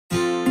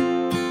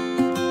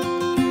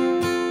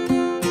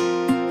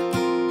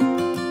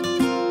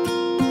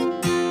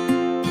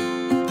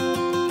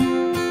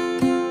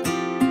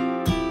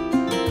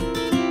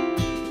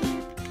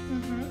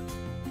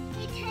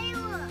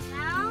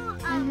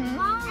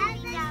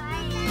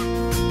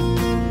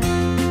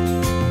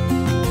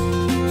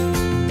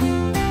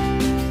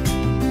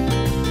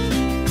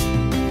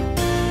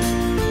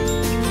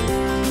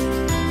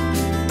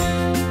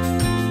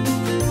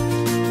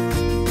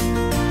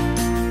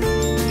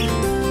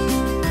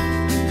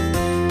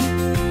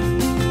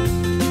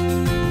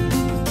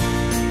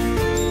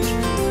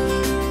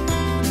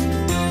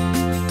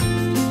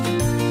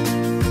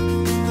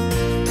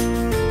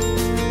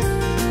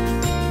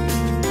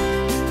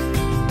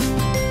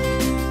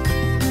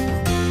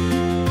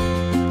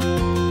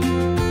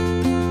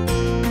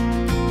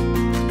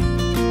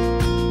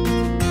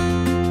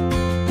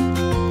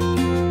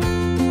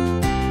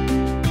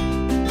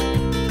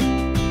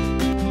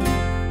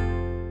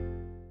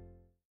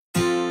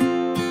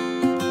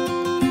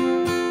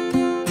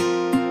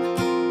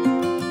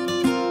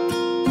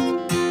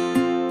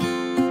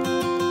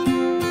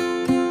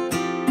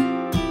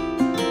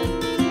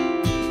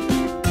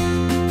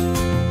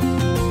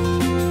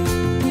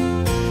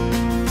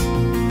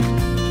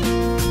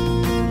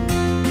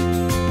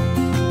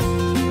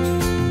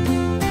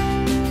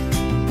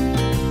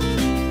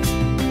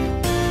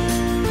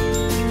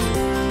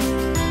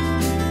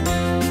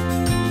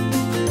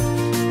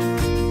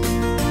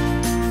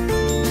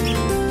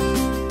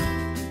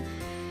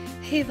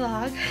Hey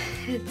vlog,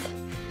 it's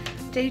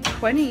day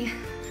 20,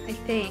 I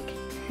think,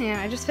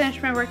 and I just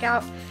finished my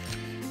workout.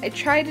 I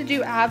tried to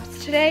do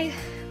abs today,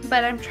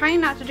 but I'm trying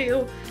not to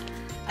do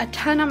a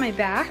ton on my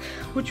back,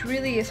 which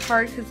really is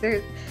hard because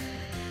it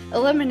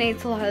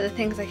eliminates a lot of the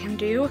things I can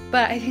do,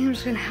 but I think I'm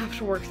just gonna have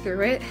to work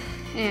through it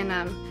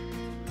and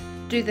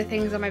do the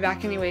things on my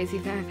back anyways,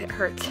 even if it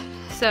hurts.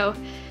 So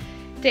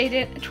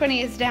day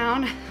 20 is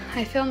down.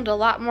 I filmed a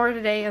lot more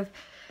today of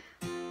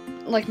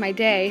like my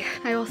day.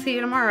 I will see you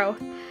tomorrow.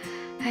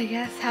 I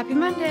guess happy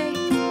Monday.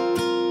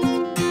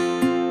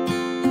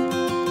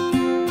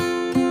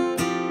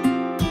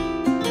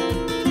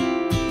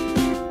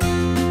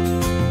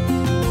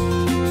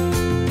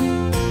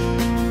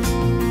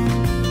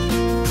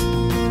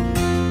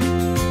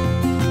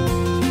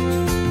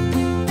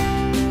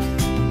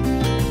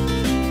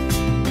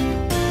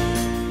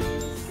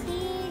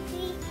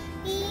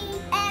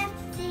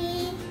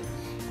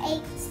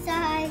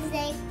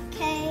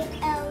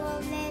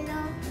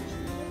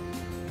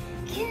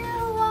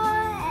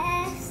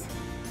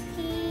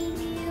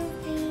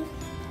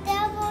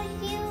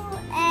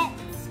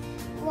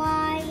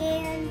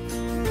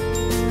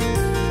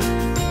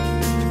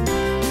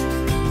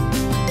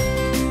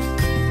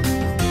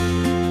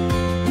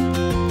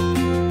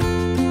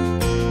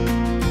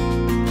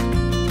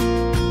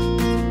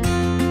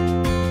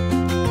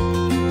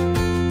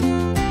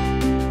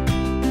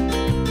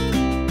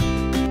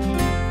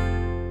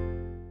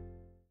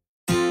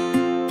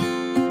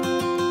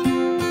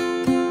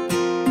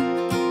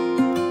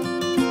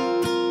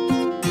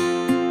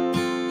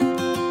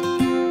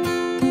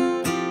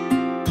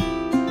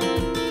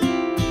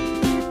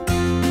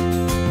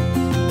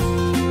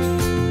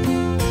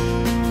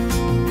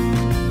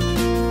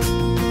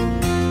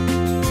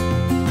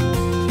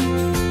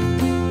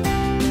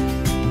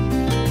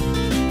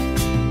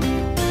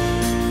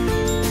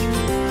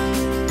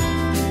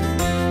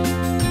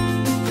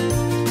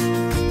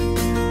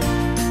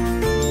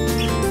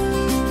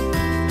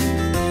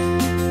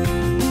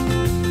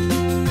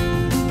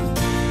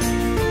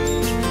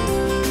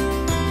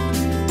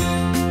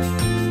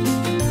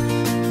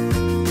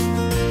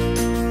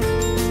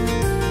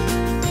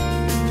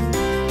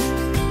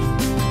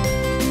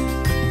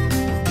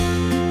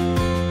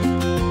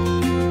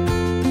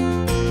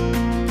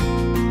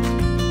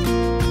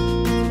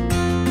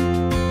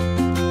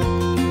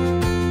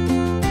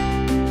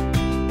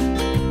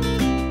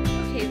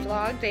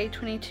 Day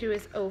 22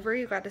 is over.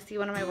 You got to see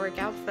one of my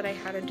workouts that I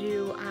had to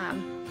do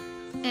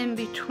in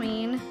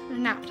between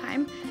nap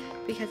time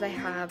because I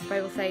have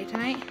Bible study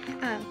tonight.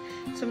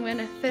 So I'm going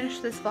to finish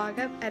this vlog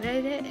up,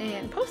 edit it,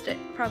 and post it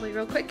probably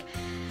real quick.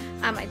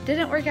 I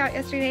didn't work out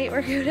yesterday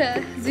or go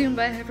to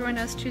Zumba. Everyone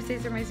knows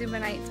Tuesdays are my Zumba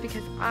nights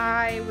because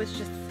I was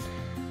just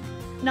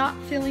not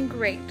feeling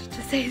great,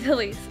 to say the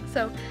least.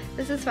 So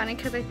this is funny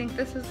because I think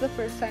this is the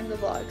first time the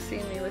vlog's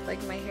seen me with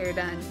like my hair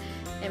done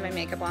and my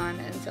makeup on,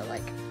 and so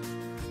like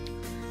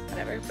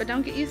whatever. But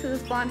don't get used to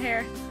this blonde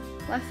hair.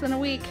 Less than a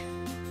week,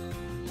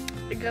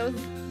 it goes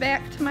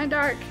back to my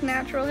dark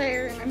natural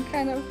hair, and I'm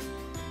kind of,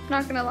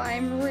 not gonna lie,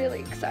 I'm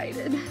really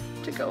excited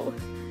to go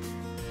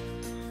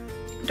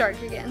dark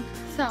again.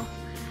 So,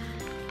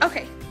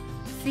 okay,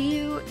 see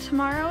you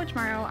tomorrow.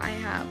 Tomorrow I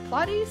have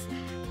Pilates.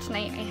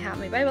 Tonight I have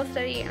my Bible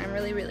study, and I'm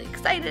really, really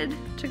excited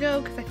to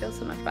go because I feel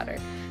so much better.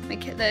 The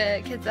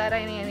kids that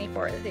I nanny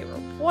for, they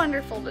were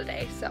wonderful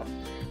today. So